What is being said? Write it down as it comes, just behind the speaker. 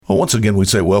Well, once again, we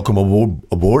say welcome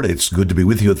aboard. It's good to be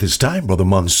with you at this time. Brother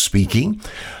Munn speaking.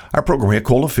 Our program here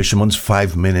called A Fisherman's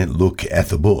 5-Minute Look at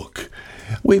the Book.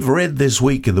 We've read this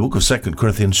week in the book of 2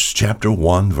 Corinthians chapter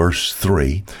 1, verse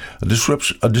 3, a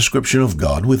description of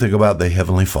God. We think about the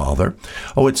Heavenly Father.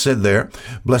 Oh, it said there,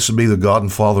 "Blessed be the God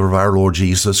and Father of our Lord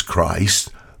Jesus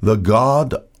Christ, the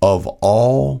God of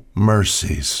all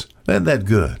mercies." Isn't that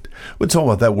good? We're talking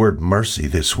about that word mercy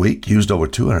this week, used over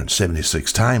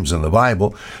 276 times in the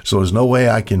Bible, so there's no way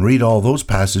I can read all those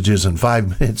passages in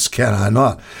 5 minutes, can I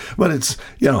not? But it's,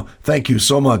 thank you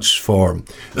so much for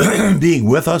being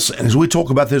with us. And as we talk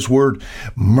about this word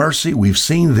mercy, we've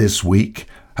seen this week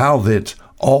how that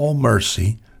all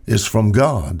mercy is from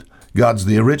God. God's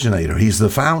the originator. He's the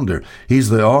founder. He's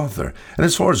the author. And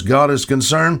as far as God is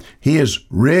concerned, He is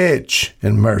rich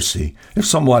in mercy. If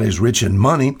somebody's rich in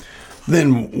money,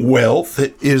 then wealth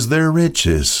is their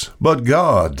riches. But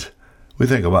God, we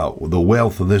think about the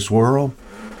wealth of this world,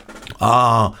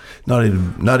 not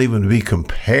even to be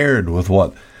compared with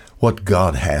what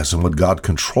God has and what God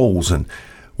controls and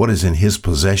what is in His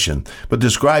possession. But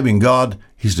describing God,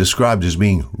 He's described as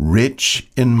being rich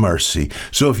in mercy.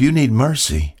 So if you need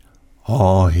mercy,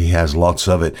 He has lots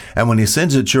of it. And when He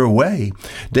sends it your way,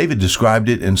 David described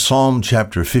it in Psalm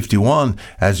chapter 51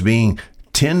 as being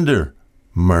tender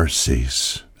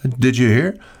mercies. Did you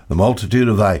hear? The multitude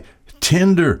of thy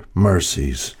tender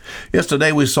mercies.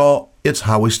 Yesterday we saw it's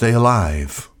how we stay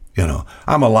alive.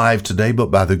 I'm alive today,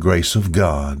 but by the grace of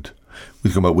God.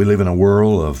 We live in a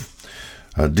world of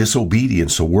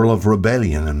disobedience, a world of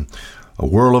rebellion, and a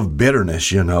world of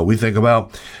bitterness. We think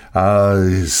about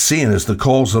sin as the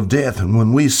cause of death. And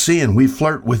when we sin, we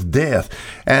flirt with death.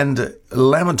 And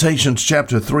Lamentations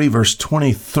chapter 3, verse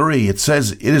 23, it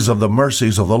says, "It is of the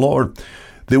mercies of the Lord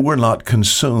that we're not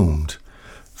consumed."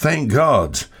 Thank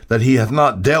God that He hath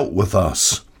not dealt with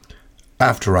us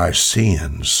after our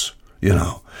sins.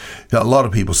 A lot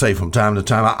of people say from time to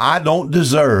time, "I don't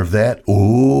deserve that."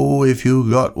 Oh, if you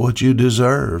got what you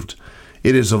deserved.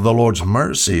 It is of the Lord's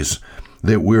mercies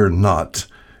that we're not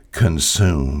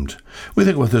consumed. We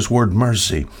think about this word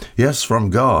mercy. Yes,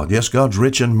 from God. Yes, God's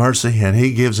rich in mercy, and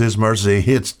He gives His mercy.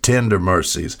 It's tender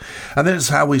mercies. And then it's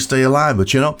how we stay alive.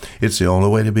 But it's the only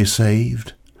way to be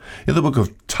saved. In the book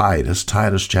of Titus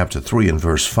chapter 3 and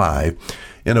verse 5,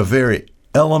 in a very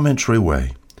elementary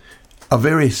way, a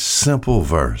very simple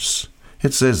verse,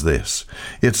 it says this: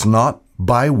 "It's not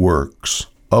by works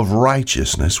of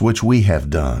righteousness which we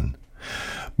have done,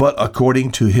 but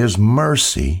according to His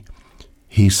mercy,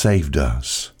 He saved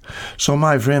us." So,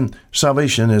 my friend,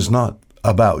 salvation is not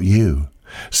about you.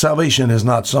 Salvation is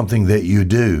not something that you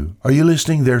do. Are you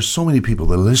listening? There's so many people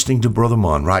that are listening to Brother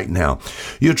Munn right now.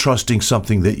 You're trusting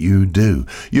something that you do.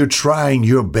 You're trying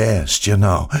your best,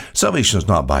 Salvation is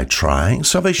not by trying.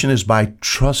 Salvation is by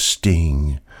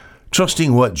trusting.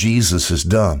 Trusting what Jesus has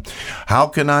done. How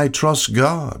can I trust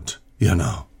God?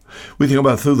 We think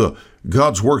about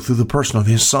God's work through the person of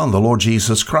His Son, the Lord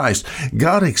Jesus Christ.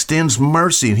 God extends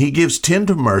mercy, and He gives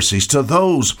tender mercies to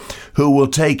those who will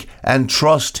take and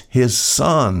trust His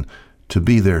Son to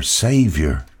be their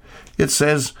Savior. It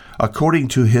says, according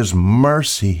to His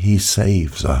mercy, He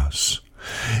saves us.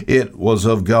 It was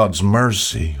of God's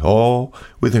mercy.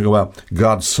 We think about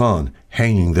God's Son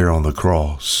hanging there on the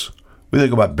cross. We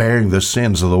think about bearing the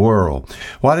sins of the world.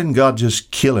 Why didn't God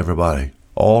just kill everybody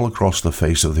all across the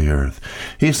face of the earth?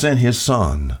 He sent His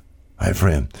Son, my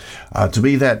friend, to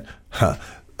be that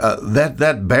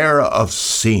bearer of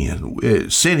sin.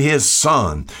 Sent His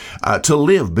Son to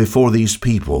live before these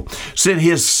people. Sent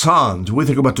His Son, we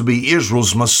think about, to be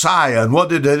Israel's Messiah. And what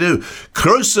did they do?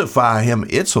 Crucify Him.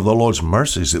 It's of the Lord's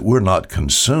mercies that we're not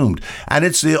consumed. And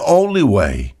it's the only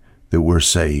way that we're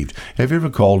saved. Have you ever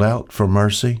called out for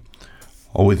mercy?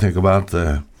 We think about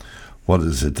the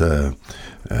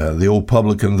old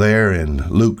publican there in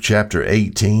Luke chapter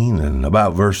 18 and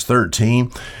about verse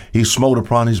 13. He smote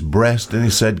upon his breast and he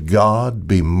said, "God,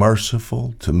 be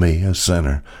merciful to me, a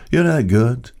sinner." Isn't that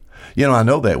good? I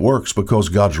know that works because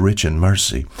God's rich in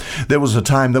mercy. There was a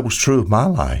time that was true of my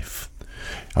life.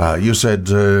 You said,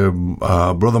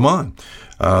 Brother Munn,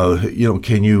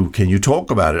 can you talk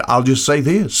about it? I'll just say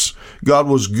this. God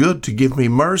was good to give me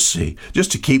mercy,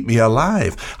 just to keep me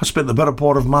alive. I spent the better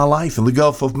part of my life in the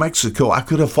Gulf of Mexico. I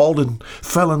could have fell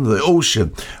into the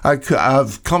ocean.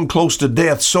 I've come close to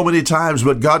death so many times,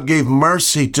 but God gave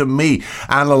mercy to me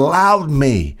and allowed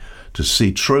me to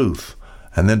see truth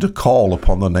and then to call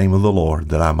upon the name of the Lord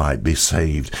that I might be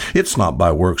saved. It's not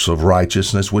by works of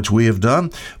righteousness which we have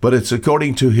done, but it's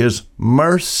according to His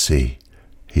mercy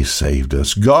He saved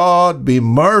us. God, be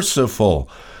merciful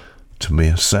to me,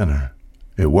 a sinner.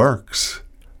 It works.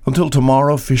 Until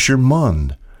tomorrow,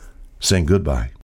 fisherman, saying goodbye.